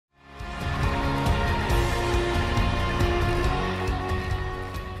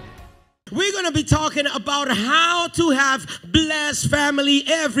we're going to be talking about how to have blessed family.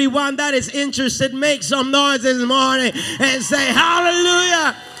 Everyone that is interested, make some noise this morning and say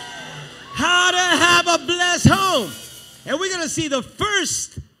hallelujah. How to have a blessed home. And we're going to see the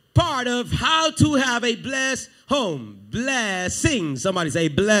first part of how to have a blessed home. Blessings. Somebody say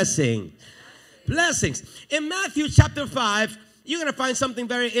blessing. Blessings. In Matthew chapter 5, you're going to find something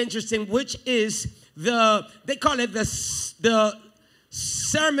very interesting, which is they call it the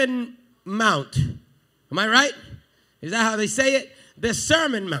Sermon Mount. Am I right? Is that how they say it? The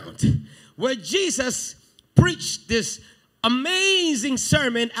Sermon Mount, where Jesus preached this amazing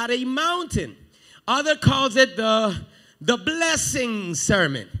sermon at a mountain. Other calls it the blessing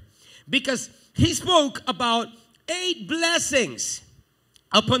sermon, because he spoke about 8 blessings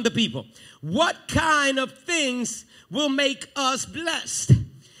upon the people. What kind of things will make us blessed?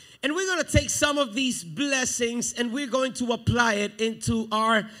 And we're going to take some of these blessings and we're going to apply it into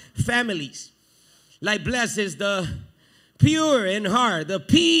our families. Like blessed is the pure in heart, the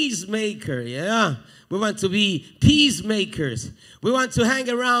peacemaker, yeah. We want to be peacemakers. We want to hang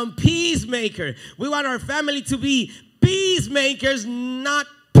around peacemaker. We want our family to be peacemakers, not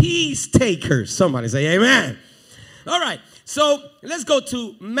peace takers. Somebody say amen. All right, so let's go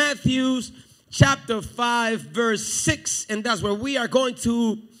to Matthew chapter 5, verse 6, and that's where we are going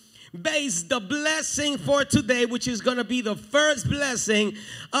to base the blessing for today, which is going to be the first blessing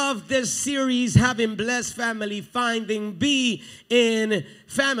of this series, Having Blessed Family, Finding B in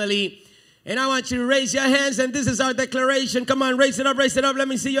Family. And I want you to raise your hands, and this is our declaration. Come on, raise it up, raise it up. Let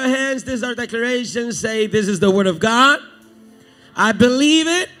me see your hands. This is our declaration. Say, this is the word of God. I believe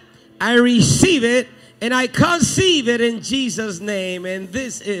it, I receive it, and I conceive it in Jesus' name. And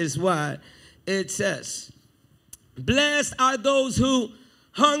this is what it says. Blessed are those who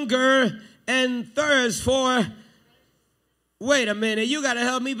hunger and thirst for. Wait a minute, you got to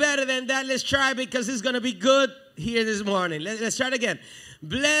help me better than that. Let's try, because it's going to be good here this morning. Let's try it again.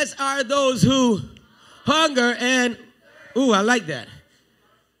 Blessed are those who hunger and, ooh, I like that.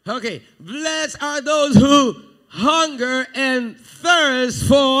 Okay, blessed are those who hunger and thirst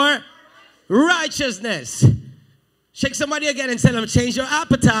for righteousness. Shake somebody again and tell them, change your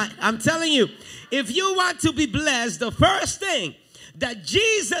appetite. I'm telling you, if you want to be blessed, the first thing that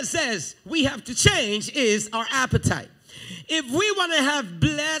Jesus says we have to change is our appetite. If we want to have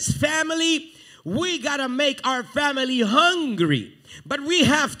blessed family, we got to make our family hungry. But we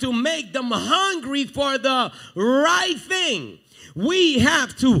have to make them hungry for the right thing. We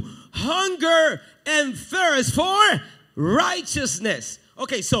have to hunger and thirst for righteousness.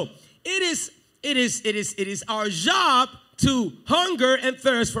 Okay, so it is our job to hunger and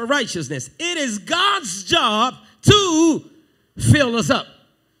thirst for righteousness. It is God's job to fill us up.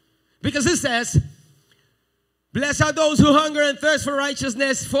 Because it says, blessed are those who hunger and thirst for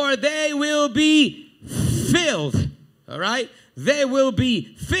righteousness, for they will be filled. All right? They will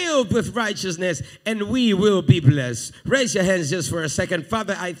be filled with righteousness, and we will be blessed. Raise your hands just for a second.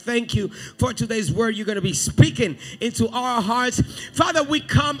 Father, I thank you for today's word you're going to be speaking into our hearts. Father, we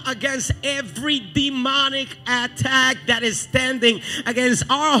come against every demonic attack that is standing against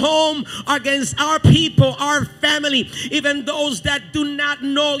our home, against our people, our family, even those that do not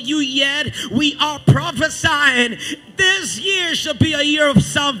know you yet. We are prophesying this year should be a year of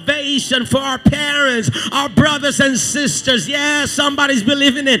salvation for our parents, our brothers and sisters. Yeah, somebody's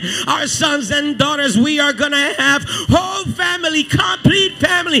believing it. Our sons and daughters, we are going to have whole family, complete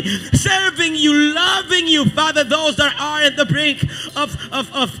family, serving you, loving you. Father, those that are at the brink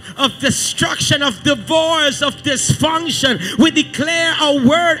of destruction, of divorce, of dysfunction, we declare a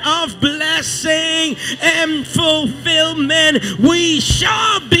word of blessing and fulfillment. We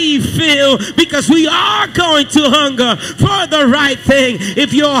shall be filled because we are going to hunger for the right thing.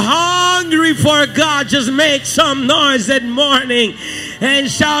 If you're hungry for God, just make some noise that morning and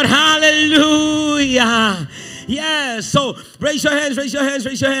shout hallelujah. Yeah, so raise your hands, raise your hands,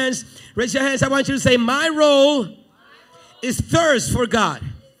 raise your hands, raise your hands. I want you to say, my role is thirst for God.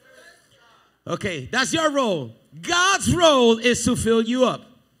 Okay, that's your role. God's role is to fill you up.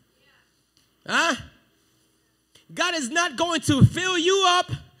 Huh? God is not going to fill you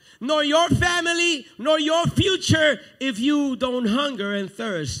up, nor your family, nor your future, if you don't hunger and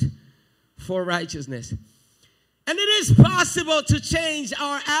thirst for righteousness. And it is possible to change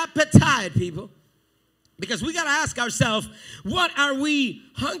our appetite, people. Because we got to ask ourselves, what are we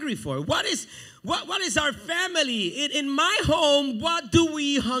hungry for? What is our family? In my home, what do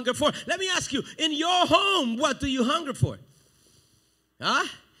we hunger for? Let me ask you, in your home, what do you hunger for? Huh?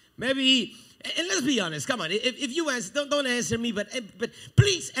 Maybe, and let's be honest, come on. If you answer, don't answer me, but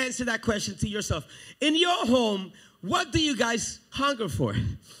please answer that question to yourself. In your home, what do you guys hunger for?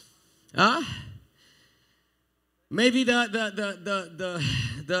 Huh? Maybe the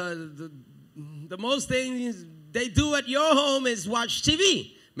most things they do at your home is watch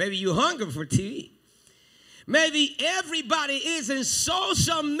TV. Maybe you hunger for TV. Maybe everybody is in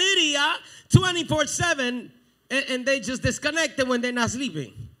social media 24/7 and they just disconnected when they're not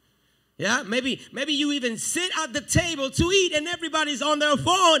sleeping. Yeah, maybe you even sit at the table to eat and everybody's on their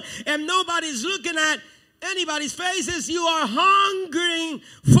phone and nobody's looking at anybody's faces. You are hungering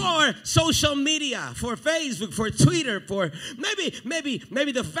for social media, for Facebook, for Twitter, for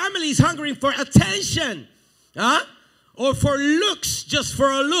maybe the family's hungering for attention, huh? Or for looks, just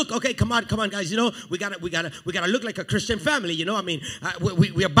for a look. Okay, come on, guys. You know we gotta look like a Christian family. You know, I mean,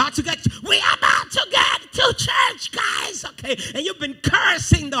 we're about to get to church, guys. Okay, and you've been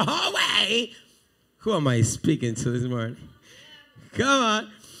cursing the whole way. Who am I speaking to this morning? Come on.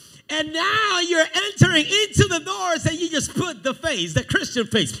 And now you're entering into the doors and you just put the face, the Christian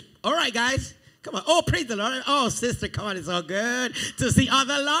face. All right, guys. Come on. Oh, praise the Lord. Oh, sister, come on. It's all good to see. Oh,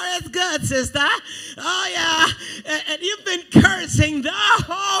 the Lord is good, sister. Oh, yeah. And you've been cursing the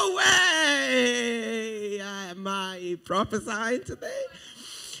whole way. Am I prophesying today?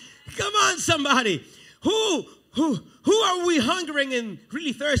 Come on, somebody. Who are we hungering and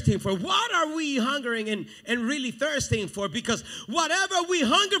really thirsting for? What are we hungering and really thirsting for? Because whatever we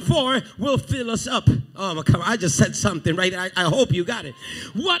hunger for will fill us up. Oh, come on. I just said something, right? I hope you got it.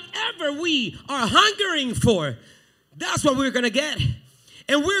 Whatever we are hungering for, that's what we're going to get.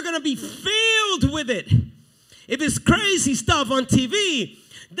 And we're going to be filled with it. If it's crazy stuff on TV,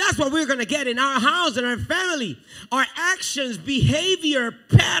 that's what we're going to get in our house and our family. Our actions, behavior,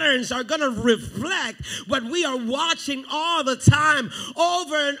 patterns are going to reflect what we are watching all the time.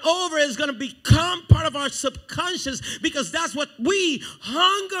 Over and over is going to become part of our subconscious because that's what we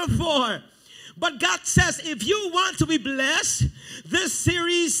hunger for. But God says if you want to be blessed, this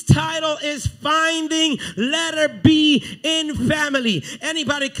series title is Finding Letter B in Family.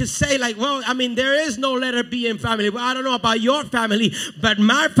 Anybody could say like, well, I mean, there is no letter B in family. Well, I don't know about your family, but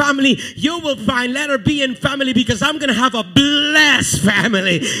my family, you will find letter B in family because I'm going to have a blessed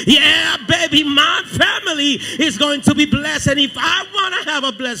family. Yeah, baby, my family is going to be blessed. And if I want to have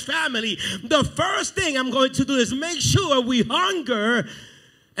a blessed family, the first thing I'm going to do is make sure we hunger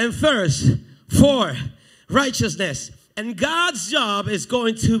and thirst for righteousness. And God's job is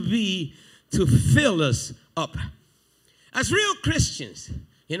going to be to fill us up. As real Christians,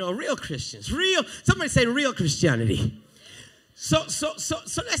 you know, real Christians, somebody say real Christianity. So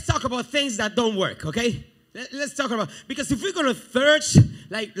let's talk about things that don't work, okay? Let's talk about, because if we're going to thirst,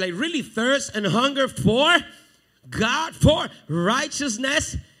 like really thirst and hunger for God, for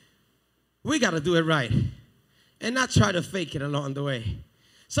righteousness, we got to do it right and not try to fake it along the way.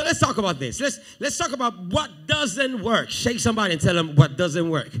 So let's talk about this. Let's talk about what doesn't work. Shake somebody and tell them what doesn't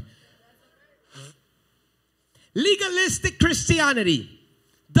work. Legalistic Christianity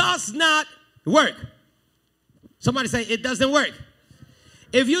does not work. Somebody say it doesn't work.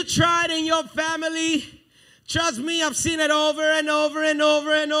 If you tried in your family, trust me, I've seen it over and over and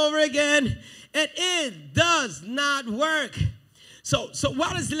over and over again, and it does not work. So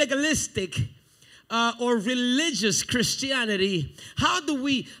what is legalistic or religious Christianity? How do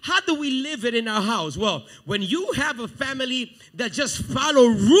we live it in our house? Well, when you have a family that just follow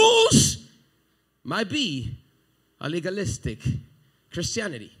rules, might be a legalistic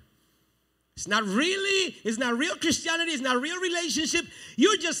Christianity. It's not real Christianity, it's not real relationship.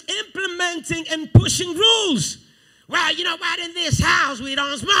 You're just implementing and pushing rules. Well, you know what, in this house we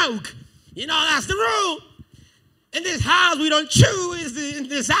don't smoke. You know, that's the rule. In this house we don't chew. In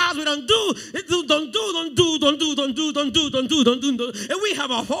this house we don't do. And we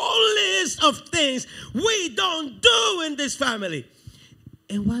have a whole list of things we don't do in this family.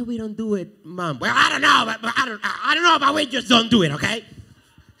 And why we don't do it, Mom? Well, I don't know, but I don't know, but we just don't do it, okay?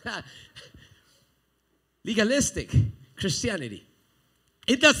 Legalistic Christianity.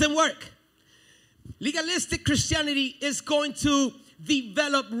 It doesn't work. Legalistic Christianity is going to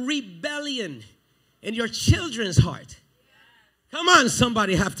develop rebellion in your children's heart. Come on,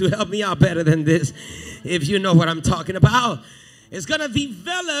 somebody have to help me out better than this if you know what I'm talking about. It's going to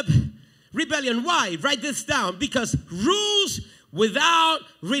develop rebellion. Why? Write this down. Because rules without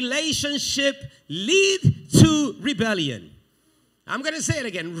relationship lead to rebellion. I'm going to say it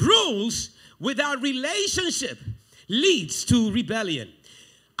again. Rules without relationship leads to rebellion.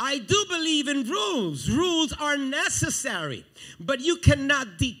 I do believe in rules. Rules are necessary, but you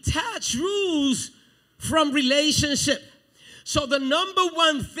cannot detach rules from relationship. So the number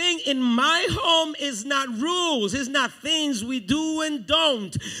one thing in my home is not rules. It's not things we do and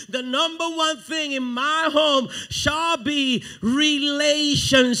don't. The number one thing in my home shall be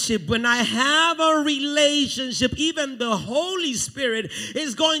relationship. When I have a relationship, even the Holy Spirit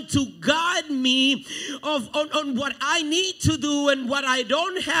is going to guide me on what I need to do and what I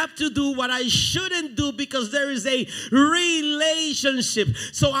don't have to do, what I shouldn't do, because there is a relationship.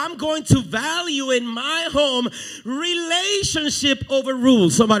 So I'm going to value in my home relationship over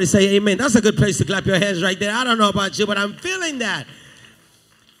rules. Somebody say amen. That's a good place to clap your hands right there. I don't know about you, but I'm feeling that.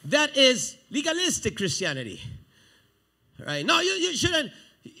 That is legalistic Christianity. Right? No, you shouldn't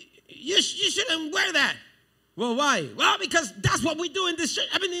wear that. Well, why? Well, because that's what we do in this church.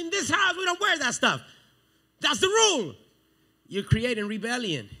 I mean, in this house, we don't wear that stuff. That's the rule. You're creating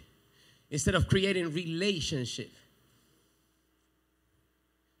rebellion instead of creating relationship.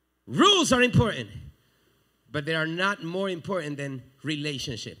 Rules are important, but they are not more important than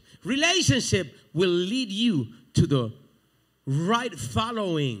relationship. Relationship will lead you to the right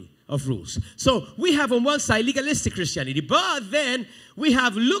following of rules. So we have on one side legalistic Christianity, but then we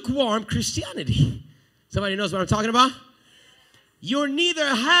have lukewarm Christianity. Somebody knows what I'm talking about? You're neither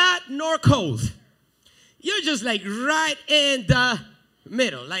hot nor cold. You're just like right in the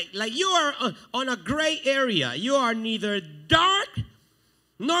middle. Like you are on a gray area. You are neither dark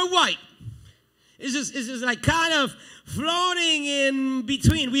nor white. It's just like kind of floating in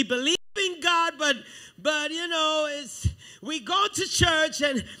between. We believe in God, but you know, we go to church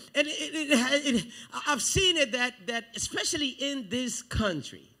and I've seen it that especially in this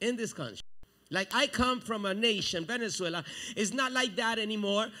country. Like I come from a nation, Venezuela. It's not like that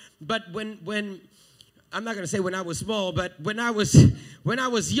anymore. But when I'm not gonna say when I was small, but when I was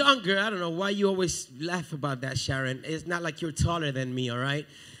younger, I don't know why you always laugh about that, Sharon. It's not like you're taller than me, all right?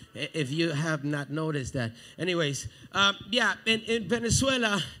 If you have not noticed that. Anyways, yeah, in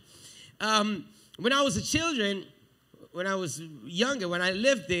Venezuela, when I was a children, when I was younger, when I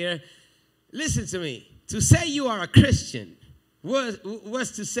lived there, listen to me. To say you are a Christian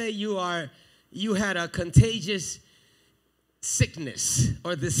was to say you had a contagious sickness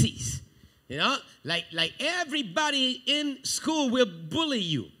or disease. You know, like everybody in school will bully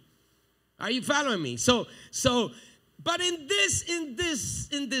you. Are you following me? So, but in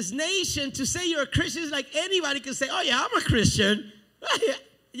this nation, to say you're a Christian is like anybody can say, "Oh yeah, I'm a Christian."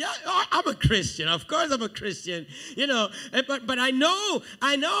 Yeah, I'm a Christian. Of course, I'm a Christian. You know, but I know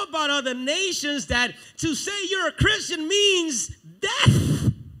about other nations that to say you're a Christian means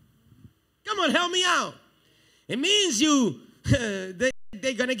death. Come on, help me out. It means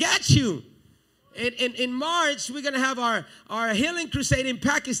they're gonna get you. In March, we're going to have our healing crusade in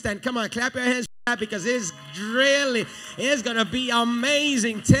Pakistan. Come on, clap your hands for that because it's going to be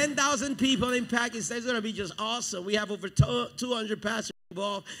amazing. 10,000 people in Pakistan. It's going to be just awesome. We have over 200 pastors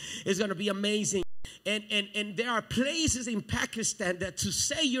involved. It's going to be amazing. And there are places in Pakistan that to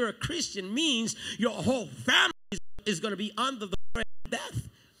say you're a Christian means your whole family is going to be under the threat of death.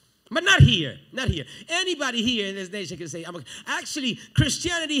 But not here, not here. Anybody here in this nation can say, actually,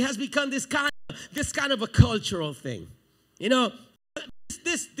 Christianity has become this kind of a cultural thing. You know,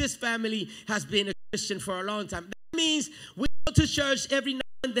 this family has been a Christian for a long time. That means we go to church every now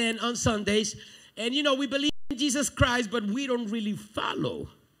and then on Sundays, and you know, we believe in Jesus Christ, but we don't really follow.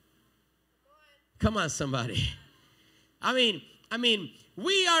 Come on, somebody. I mean,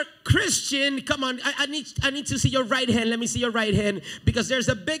 we are Christian. Come on, I need to see your right hand. Let me see your right hand, because there's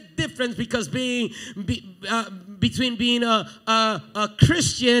a big difference between being a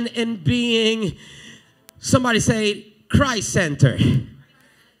Christian and being, somebody say, Christ-centered.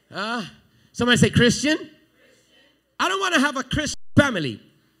 Somebody say Christian. I don't want to have a Christian family.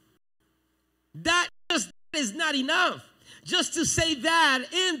 That is not enough. Just to say that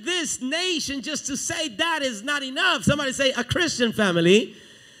in this nation, just to say that is not enough. Somebody say a Christian family.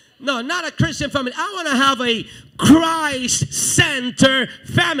 No, not a Christian family. I want to have a Christ-centered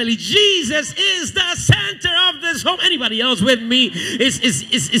family. Jesus is the center of this home. Anybody else with me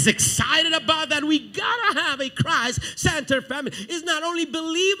is excited about that? We got to have a Christ-centered family. It's not only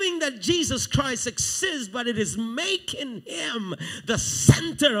believing that Jesus Christ exists, but it is making him the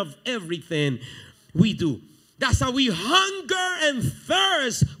center of everything we do. That's how we hunger and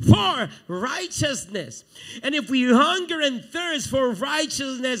thirst for righteousness. And if we hunger and thirst for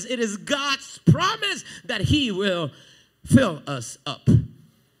righteousness, it is God's promise that he will fill us up.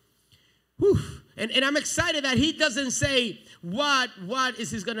 Whew. And I'm excited that he doesn't say what is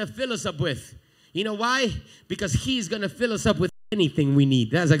he going to fill us up with. You know why? Because he's going to fill us up with anything we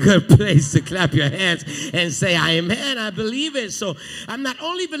need. That's a good place to clap your hands and say, amen, I believe it. So I'm not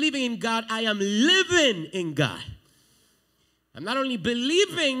only believing in God, I am living in God. I'm not only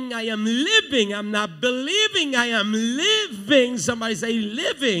believing, I am living. I'm not believing, I am living. Somebody say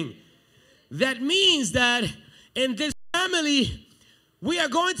living. That means that in this family, we are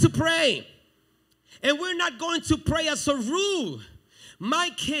going to pray. And we're not going to pray as a rule. My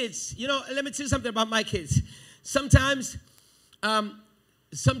kids, you know, let me tell you something about my kids. Sometimes I'm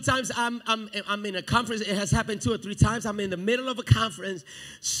in a conference. It has happened 2 or 3 times. I'm in the middle of a conference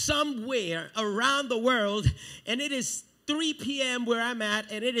somewhere around the world, and it is 3 p.m. where I'm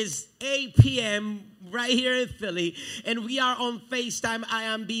at, and it is 8 p.m. right here in Philly, and we are on FaceTime. I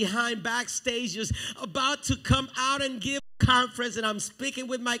am behind backstage, just about to come out and give a conference, and I'm speaking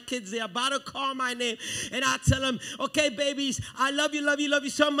with my kids. They're about to call my name, and I tell them, okay, babies, I love you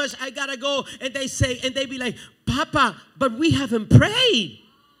so much. I gotta go. And they be like, Papa, but we haven't prayed.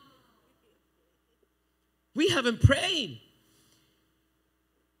 We haven't prayed.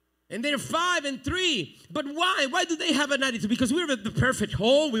 And they're 5 and 3. But why? Why do they have an attitude? Because we're the perfect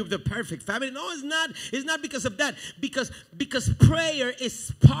home. We're the perfect family. No, it's not. It's not because of that. Because prayer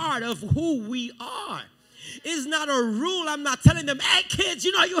is part of who we are. It's not a rule. I'm not telling them, hey, kids,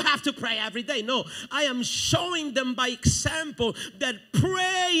 you know you have to pray every day. No, I am showing them by example that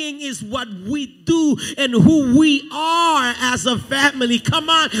praying is what we do and who we are as a family. Come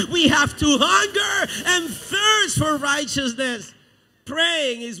on, we have to hunger and thirst for righteousness.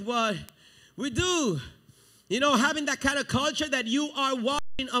 Praying is what we do. You know, having that kind of culture that you are watching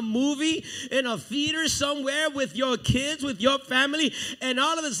a movie in a theater somewhere with your kids, with your family, and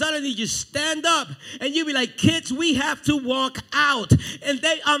all of a sudden you just stand up and you be like, kids, we have to walk out. And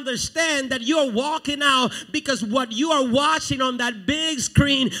they understand that you're walking out because what you are watching on that big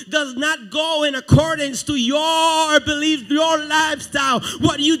screen does not go in accordance to your beliefs, your lifestyle,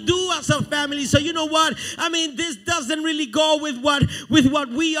 what you do as a family. So you know what? I mean, this doesn't really go with what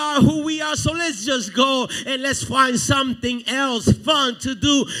we are, who we are. So let's just go and let's find something else fun to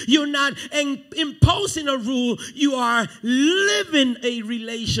do. You're not imposing a rule. You are living a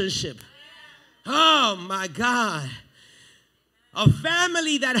relationship. Oh my God. A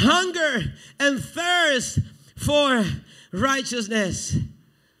family that hunger and thirst for righteousness.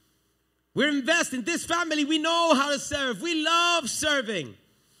 We're investing. This family, we know how to serve. We love serving.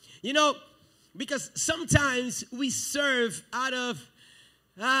 You know, because sometimes we serve out of,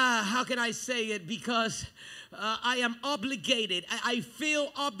 how can I say it? Because I am obligated. I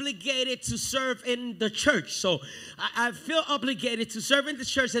feel obligated to serve in the church. So I feel obligated to serve in the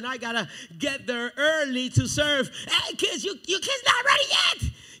church, and I got to get there early to serve. Hey, kids, you kids not ready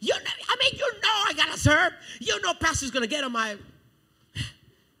yet? You know I got to serve. You know pastor's going to get on my...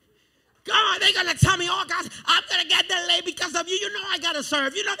 Come on, they're going to tell me, oh, God, I'm going to get there late because of you. You know I got to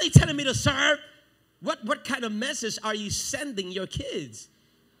serve. You know they're telling me to serve. What kind of message are you sending your kids?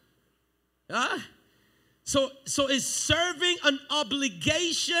 Huh? So is serving an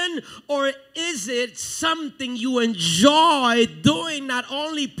obligation, or is it something you enjoy doing not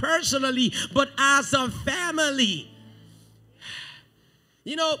only personally but as a family?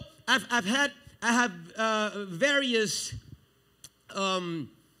 You know, I have various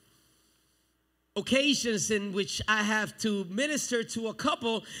occasions in which I have to minister to a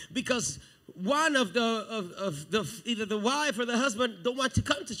couple because one of either the wife or the husband don't want to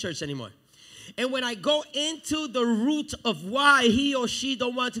come to church anymore. And when I go into the root of why he or she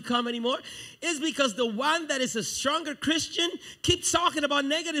don't want to come anymore, is because the one that is a stronger Christian keeps talking about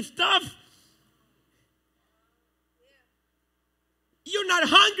negative stuff. You're not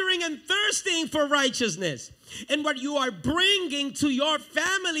hungering and thirsting for righteousness. And what you are bringing to your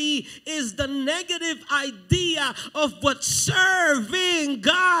family is the negative idea of what serving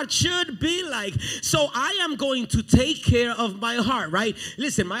God should be like. So I am going to take care of my heart, right?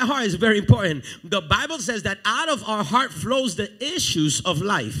 Listen, my heart is very important. The Bible says that out of our heart flows the issues of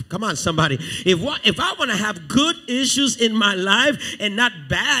life. Come on, somebody. If I want to have good issues in my life and not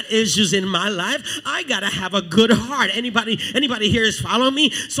bad issues in my life, I got to have a good heart. Anybody here is following me?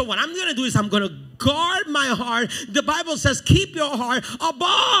 So what I'm going to do is I'm going to guard my heart. The Bible says keep your heart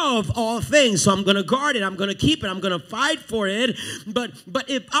above all things. So I'm going to guard it. I'm going to keep it. I'm going to fight for it. But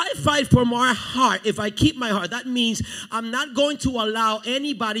if I fight for my heart, if I keep my heart, that means I'm not going to allow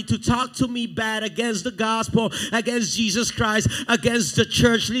anybody to talk to me bad against the gospel, against Jesus Christ, against the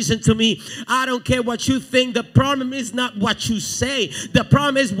church. Listen to me. I don't care what you think. The problem is not what you say. The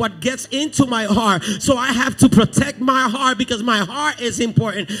problem is what gets into my heart. So I have to protect my heart because my heart is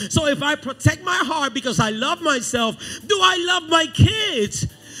important. So if I protect my heart because I love myself, do I love my kids?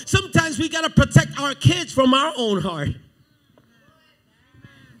 Sometimes we got to protect our kids from our own heart.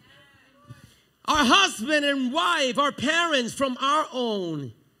 Our husband and wife, our parents from our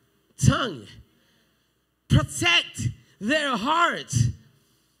own tongue. Protect their hearts.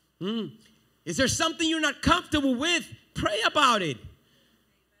 Is there something you're not comfortable with? Pray about it.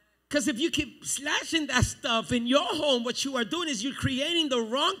 Because if you keep slashing that stuff in your home, what you are doing is you're creating the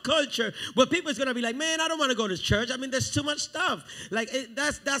wrong culture where people is going to be like, man, I don't want to go to church. I mean, there's too much stuff. Like,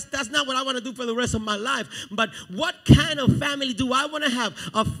 that's not what I want to do for the rest of my life. But what kind of family do I want to have?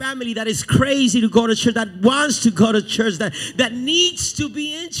 A family that is crazy to go to church, that wants to go to church, that needs to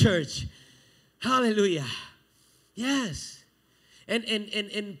be in church. Hallelujah. Yes.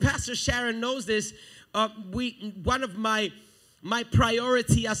 And Pastor Sharon knows this. One of my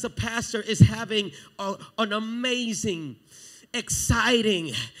priority as a pastor is having an amazing,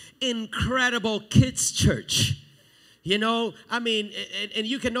 exciting, incredible kids church. You know, I mean, and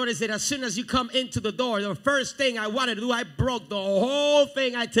you can notice that as soon as you come into the door, the first thing I wanted to do, I broke the whole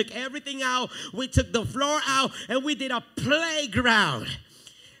thing. I took everything out. We took the floor out, and we did a playground.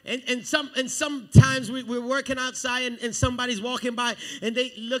 And sometimes we're working outside and somebody's walking by and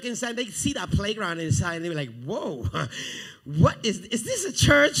they look inside, they see that playground inside and they're like, whoa, what is this a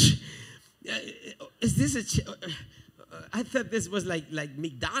church? Is this a I thought this was like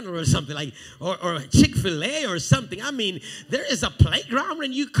McDonald's or something, like or Chick-fil-A or something. I mean, there is a playground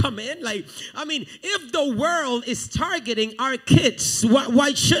when you come in. Like, I mean, if the world is targeting our kids,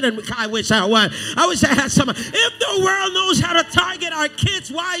 why shouldn't we? I wish I had someone. If the world knows how to target our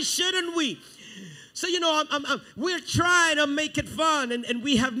kids, why shouldn't we? So, you know, we're trying to make it fun, and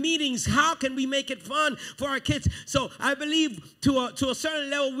we have meetings. How can we make it fun for our kids? So I believe to a certain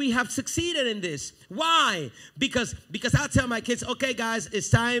level we have succeeded in this. Why? Because I tell my kids, okay, guys, it's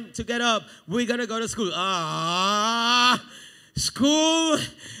time to get up. We're going to go to school. School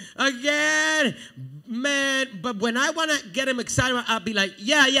again. Man, but when I want to get them excited, I'll be like,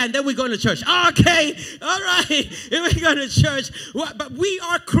 yeah, and then we're going to church. Okay, all right, we're going to church. But we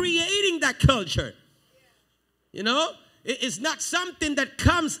are creating that culture. You know, it's not something that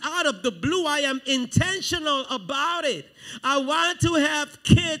comes out of the blue. I am intentional about it. I want to have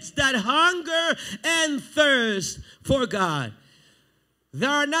kids that hunger and thirst for God. They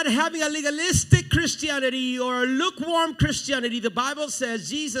are not having a legalistic Christianity or a lukewarm Christianity. The Bible says,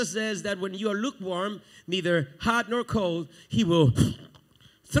 Jesus says that when you are lukewarm, neither hot nor cold, he will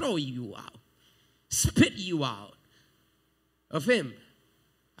throw you out, spit you out of him.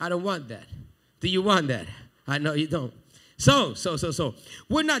 I don't want that. Do you want that? I know you don't. So,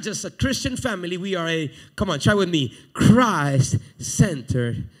 we're not just a Christian family. We are a, come on, try with me,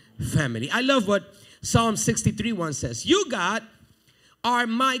 Christ-centered family. I love what Psalm 63:1 says. You, God, are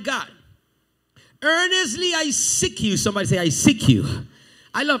my God. Earnestly I seek you. Somebody say, I seek you.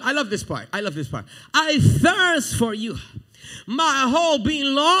 I love this part. I love this part. I thirst for you. My whole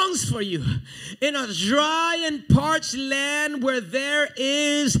being longs for you. In a dry and parched land where there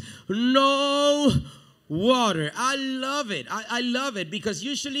is no water. I love it. I love it because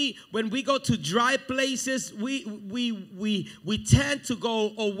usually when we go to dry places, we tend to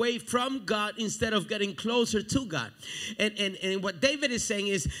go away from God instead of getting closer to God. And what David is saying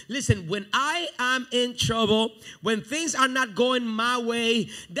is, listen, when I am in trouble, when things are not going my way,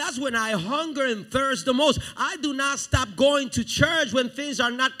 that's when I hunger and thirst the most. I do not stop going to church when things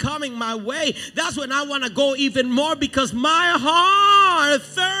are not coming my way. That's when I want to go even more because my heart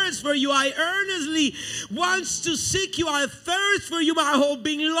thirsts for you. I earnestly wants to seek you. I thirst for you. My whole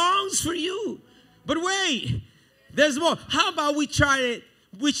being longs for you. But wait, there's more. How about we try it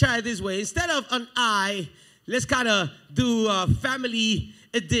this way? Instead of an I, let's kind of do a family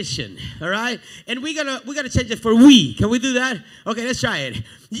edition. All right? And we're gonna change it for we. Can we do that? Okay, let's try it.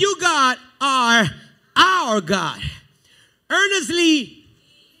 You, God, are our God. Earnestly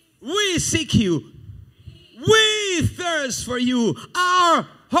we seek you. We thirst for you. Our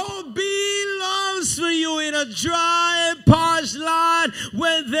whole being longs for you in a dry and parched land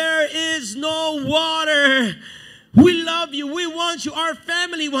where there is no water. We love you. We want you. Our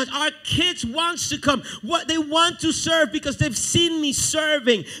family wants. Our kids wants to come. What they want to serve because they've seen me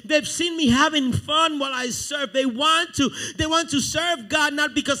serving. They've seen me having fun while I serve. They want to serve God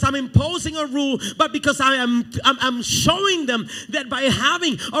not because I'm imposing a rule, but because I'm showing them that by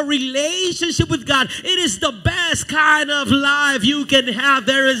having a relationship with God, it is the best kind of life you can have.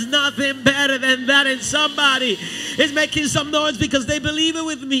 There is nothing better than that. And somebody is making some noise because they believe it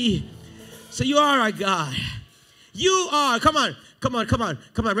with me. So you are our God. You are, come on,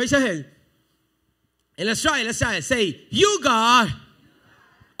 raise your hand. And let's try it. Say, you, God,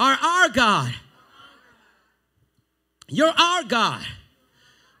 are our God. You're our God.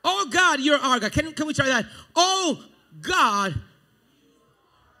 Oh, God, you're our God. Can we try that? Oh, God.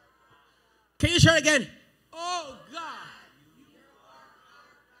 Can you try it again? Oh, God.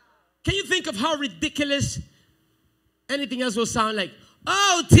 Can you think of how ridiculous Anything else will sound like,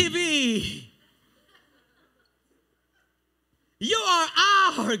 oh, TV. You are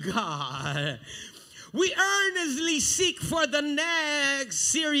our God. We earnestly seek for the next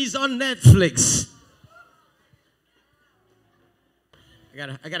series on Netflix.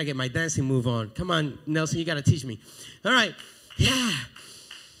 I gotta get my dancing move on. Come on, Nelson, you gotta teach me. All right. Yeah.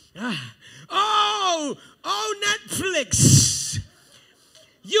 Oh, Netflix.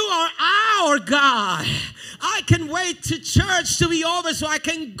 You are our God. I can wait to church to be over so I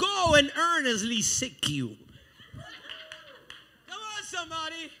can go and earnestly seek you. Come on,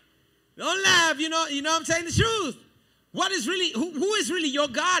 somebody. Don't laugh. You know I'm saying the truth. What is really, who is really your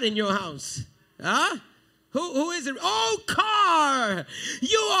God in your house? Huh? Who is it? Oh, car.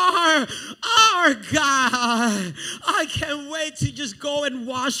 You are our God. I can't wait to just go and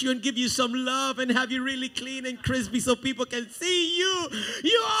wash you and give you some love and have you really clean and crispy so people can see you.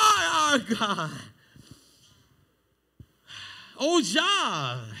 You are our God. Oh,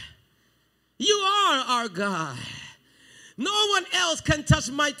 Jah. You are our God. No one else can touch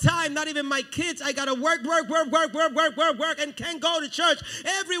my time, not even my kids. I got to work, and can't go to church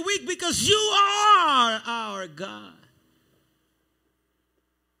every week because you are our God.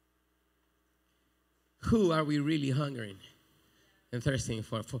 Who are we really hungering and thirsting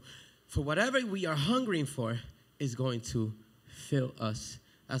for? For whatever we are hungering for is going to fill us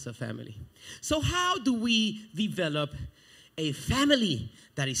as a family. So how do we develop a family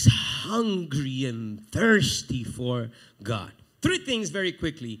that is hungry and thirsty for God? 3 things very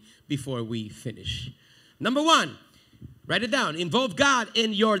quickly before we finish. Number 1, write it down. Involve God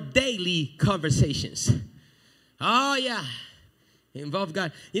in your daily conversations. Oh, yeah. Involve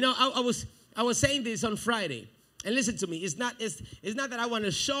God. You know, I was saying this on Friday. And listen to me. It's not that I want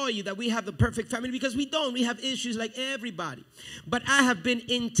to show you that we have the perfect family, because we don't. We have issues like everybody. But I have been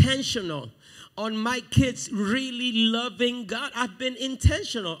intentional on my kids really loving God. I've been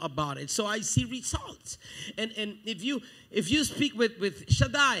intentional about it, so I see results. And if you speak with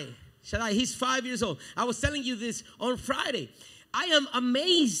Shaddai, he's 5 years old. I was telling you this on Friday. I am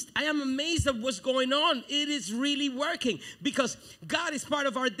amazed at what's going on. It is really working because God is part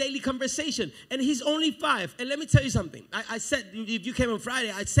of our daily conversation, and he's only 5. And let me tell you something. I said, if you came on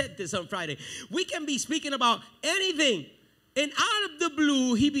Friday, I said this on Friday. We can be speaking about anything, and out of the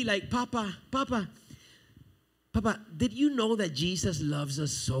blue, he'd be like, Papa, did you know that Jesus loves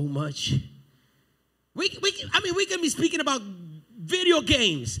us so much? We can be speaking about video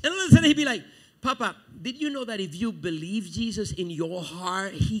games, and all of a sudden he'd be like, Papa, did you know that if you believe Jesus in your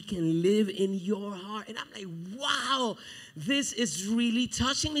heart, he can live in your heart? And I'm like, wow, this is really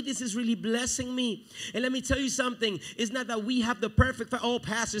touching me. This is really blessing me. And let me tell you something. It's not that we have the perfect,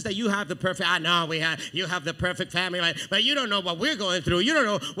 pastors, that you have the perfect, you have the perfect family, but you don't know what we're going through. You don't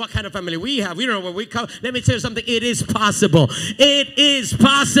know what kind of family we have. We don't know where we come. Let me tell you something. It is possible. It is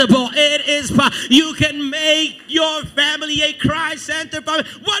possible. It is possible. You can make your family a Christ-centered family.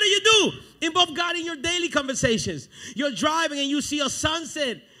 What do? Involve God in your daily conversations. You're driving and you see a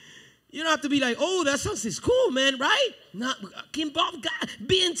sunset. You don't have to be like, oh, that sunset's cool, man, right? Not involve God.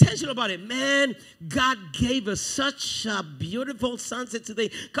 Be intentional about it. Man, God gave us such a beautiful sunset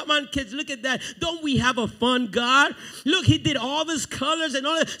today. Come on, kids, look at that. Don't we have a fun God? Look, he did all these colors and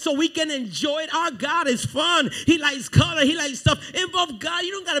all that so we can enjoy it. Our God is fun. He likes color. He likes stuff. Involve God.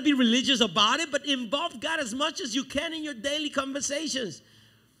 You don't got to be religious about it, but involve God as much as you can in your daily conversations.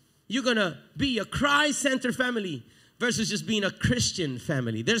 You're going to be a Christ-centered family versus just being a Christian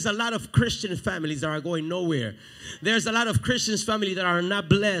family. There's a lot of Christian families that are going nowhere. There's a lot of Christian families that are not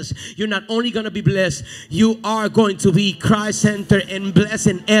blessed. You're not only going to be blessed, you are going to be Christ-centered and blessed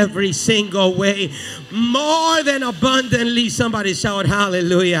in every single way. More than abundantly. Somebody shout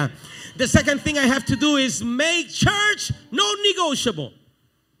hallelujah. The second thing I have to do is make church non-negotiable.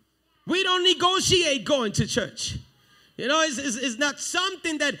 We don't negotiate going to church. You know, it's not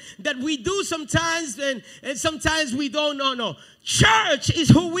something that we do sometimes and sometimes we don't. No. Church is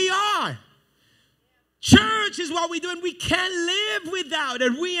who we are. Church is what we do, and we can't live without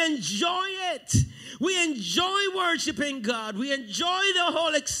it. We enjoy it. We enjoy worshiping God. We enjoy the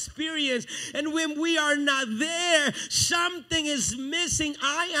whole experience. And when we are not there, something is missing.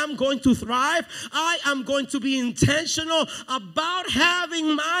 I am going to thrive. I am going to be intentional about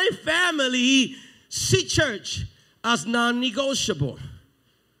having my family see church as non-negotiable.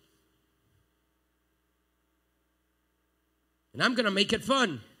 And I'm going to make it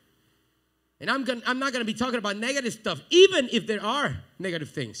fun. And I'm not going to be talking about negative stuff, even if there are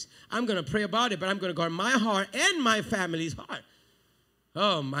negative things. I'm going to pray about it, but I'm going to guard my heart and my family's heart.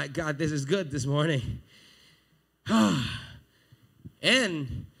 Oh, my God, this is good this morning.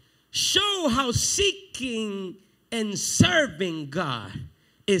 And show how seeking and serving God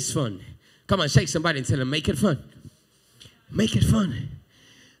is fun. Come on, shake somebody and tell them, make it fun. Make it fun.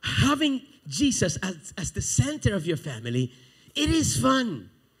 Having Jesus as the center of your family, it is fun.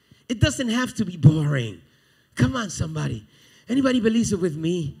 It doesn't have to be boring. Come on, somebody. Anybody believes it with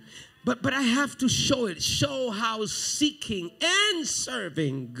me? But I have to show it. Show how seeking and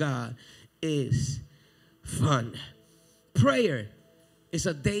serving God is fun. Prayer is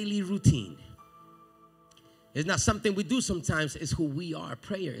a daily routine. It's not something we do sometimes. It's who we are.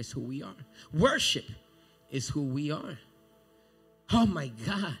 Prayer is who we are. Worship is who we are. Oh my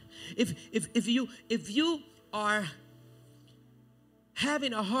God. If you are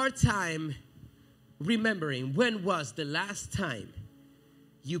having a hard time remembering when was the last time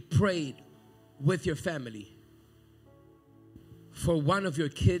you prayed with your family for one of your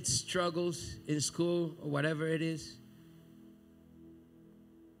kids' struggles in school or whatever it is,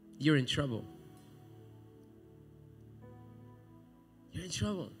 you're in trouble. You're in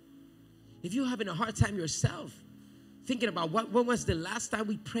trouble. If you're having a hard time yourself, thinking about when was the last time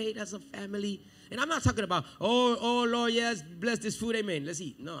we prayed as a family. And I'm not talking about, oh Lord, yes, bless this food, amen, let's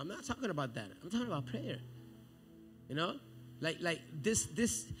eat. No, I'm not talking about that. I'm talking about prayer. You know? Like this,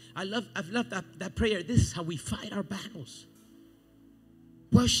 I've loved that prayer. This is how we fight our battles.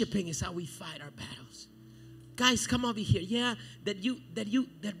 Worshiping is how we fight our battles. Guys, come over here. Yeah,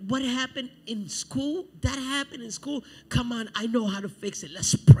 that what happened in school, that happened in school. Come on, I know how to fix it.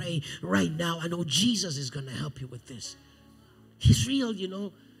 Let's pray right now. I know Jesus is going to help you with this. He's real, you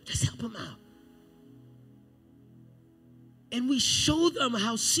know. Let's help him out. And we show them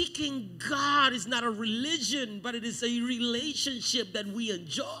how seeking God is not a religion, but it is a relationship that we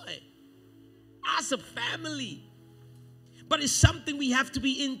enjoy as a family. But it's something we have to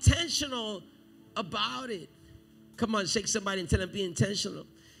be intentional about it. Come on, shake somebody and tell them, be intentional.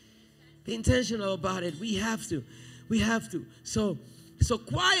 Be intentional about it. We have to. We have to. So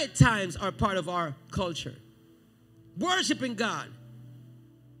quiet times are part of our culture. Worshiping God.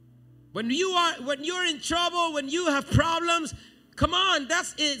 When you're in trouble, when you have problems, come on,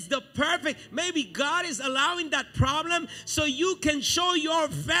 it's the perfect. Maybe God is allowing that problem so you can show your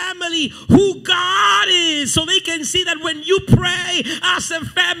family who God is. So they can see that when you pray as a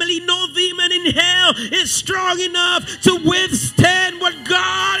family, no demon in hell is strong enough to withstand what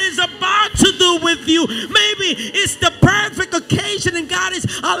God is about to do with you. Maybe it's the perfect occasion and God is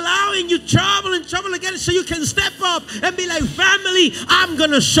allowing you trouble and trouble again so you can step up and be like, family, I'm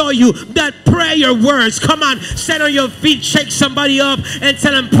going to show you that prayer works. Come on, stand on your feet, shake somebody up and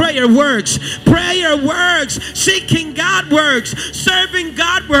tell them prayer works. Prayer works. Seeking God works. Serving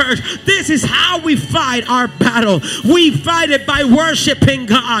God works. This is how we fight our battle. We fight it by worshiping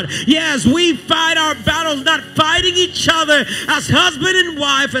God. Yes, we fight our battles not fighting each other as husband and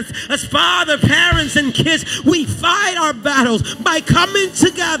wife, as father, parents, and kids. We fight our battles by coming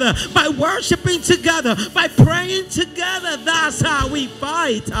together, by worshiping together, by praying together. That's how we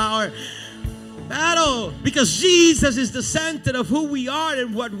fight our battle, because Jesus is the center of who we are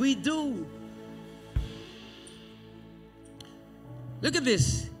and what we do. Look at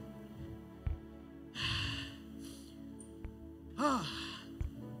this.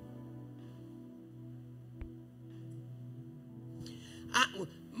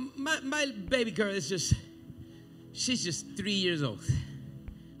 My baby girl is she's just 3 years old.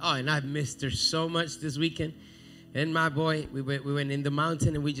 Oh, and I've missed her so much this weekend. And my boy, we went in the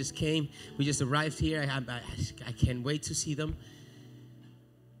mountain and we just came. We just arrived here. I can't wait to see them.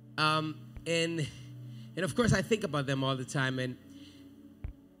 And of course, I think about them all the time. And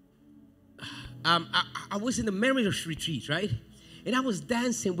I was in the marriage retreat, right? And I was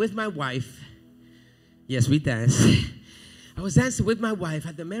dancing with my wife. Yes, we danced. I was dancing with my wife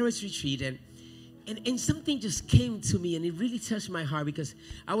at the marriage retreat, and something just came to me, and it really touched my heart, because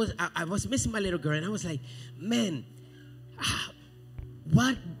I was missing my little girl, and I was like, man,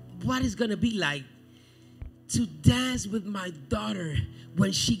 what is gonna be like to dance with my daughter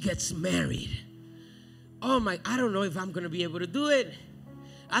when she gets married? Oh my, I don't know if I'm gonna be able to do it.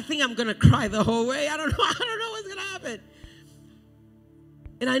 I think I'm gonna cry the whole way. I don't know what's gonna happen.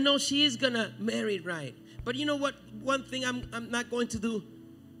 And I know she is gonna marry right. But you know what? One thing I'm not going to do.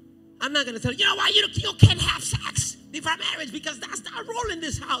 I'm not going to tell you know what? You can't have sex before marriage because that's not a rule in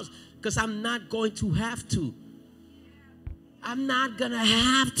this house. Because I'm not going to have to. I'm not going to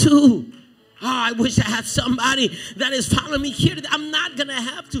have to. Oh, I wish I had somebody that is following me here. I'm not going to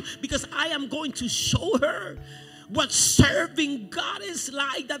have to, because I am going to show her what serving God is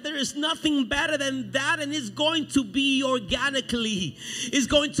like, that there is nothing better than that, and it's going to be organically. It's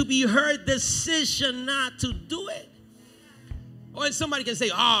going to be her decision not to do it. Or somebody can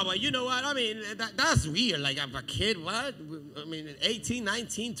say, oh, well, you know what? I mean, that's weird. Like, I'm a kid, what? I mean, 18,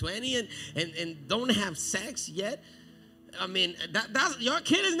 19, 20, and don't have sex yet? I mean, that's, your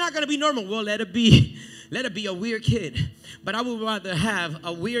kid is not going to be normal. Well, let it be a weird kid. But I would rather have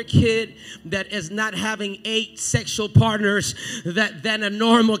a weird kid that is not having 8 sexual partners than a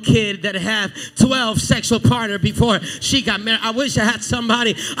normal kid that have 12 sexual partners before she got married. I wish I had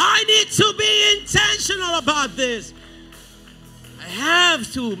somebody. I need to be intentional about this. I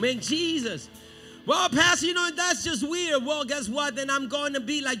have to, man, Jesus. Well, Pastor, you know, that's just weird. Well, guess what? Then I'm going to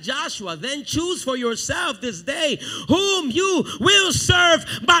be like Joshua. Then choose for yourself this day whom you will serve.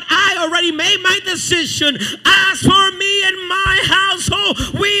 But I already made my decision. As for me and my household,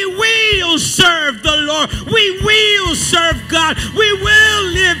 we will serve the Lord. We will serve God. We will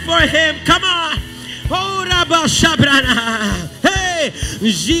live for Him. Come on. Hey,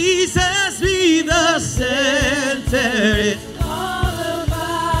 Jesus be the center. It's all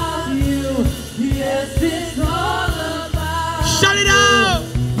about Shout it out.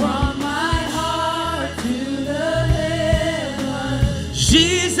 From my heart to the heavens.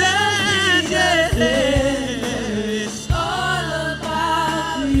 Jesus, yes. It's all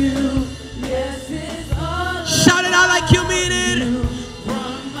about you. Yes, it's all about Shout it out like you mean it. you.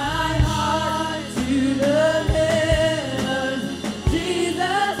 From my heart to the heavens.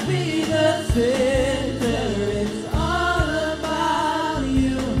 Jesus be the center. It's all about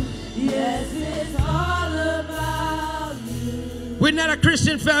you. Yes, it's all about you. We're not a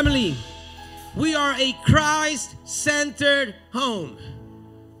Christian family. We are a Christ-centered home.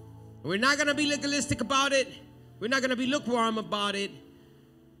 We're not going to be legalistic about it. We're not going to be lukewarm about it.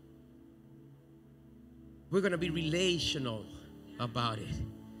 We're going to be relational about it.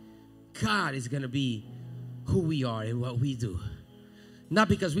 God is going to be who we are and what we do. Not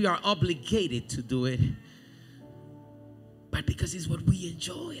because we are obligated to do it, but because it's what we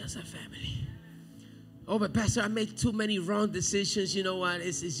enjoy as a family. Oh, but Pastor, I made too many wrong decisions. You know what?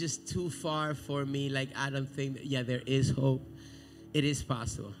 It's just too far for me. Like, I don't think that, yeah, there is hope. It is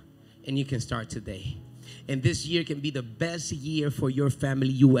possible. And you can start today. And this year can be the best year for your family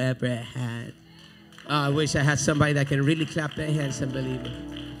you ever had. I wish I had somebody that can really clap their hands and believe it.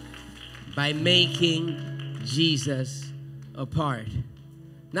 By making Jesus a part,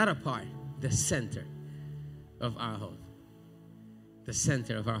 not a part, the center of our home. The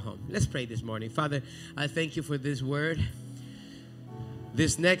center of our home. Let's pray this morning. Father, I thank you for this word.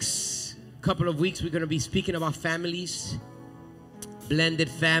 This next couple of weeks, we're going to be speaking about families, blended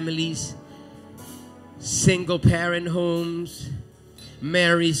families, single parent homes,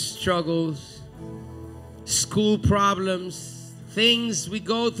 marriage struggles, school problems, things we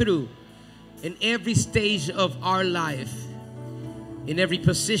go through in every stage of our life, in every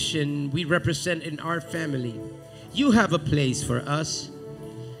position we represent in our family. You have a place for us.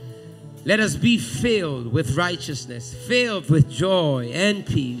 Let us be filled with righteousness, filled with joy and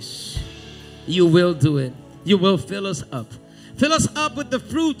peace. You will do it. You will fill us up. Fill us up with the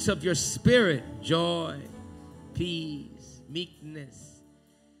fruits of your Spirit, joy, peace, meekness,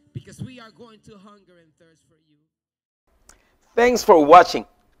 because we are going to hunger and thirst for you. Thanks for watching.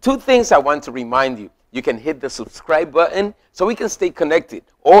 2 things I want to remind you. You can hit the subscribe button so we can stay connected,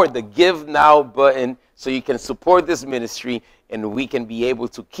 or the Give Now button so you can support this ministry and we can be able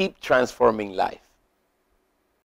to keep transforming life.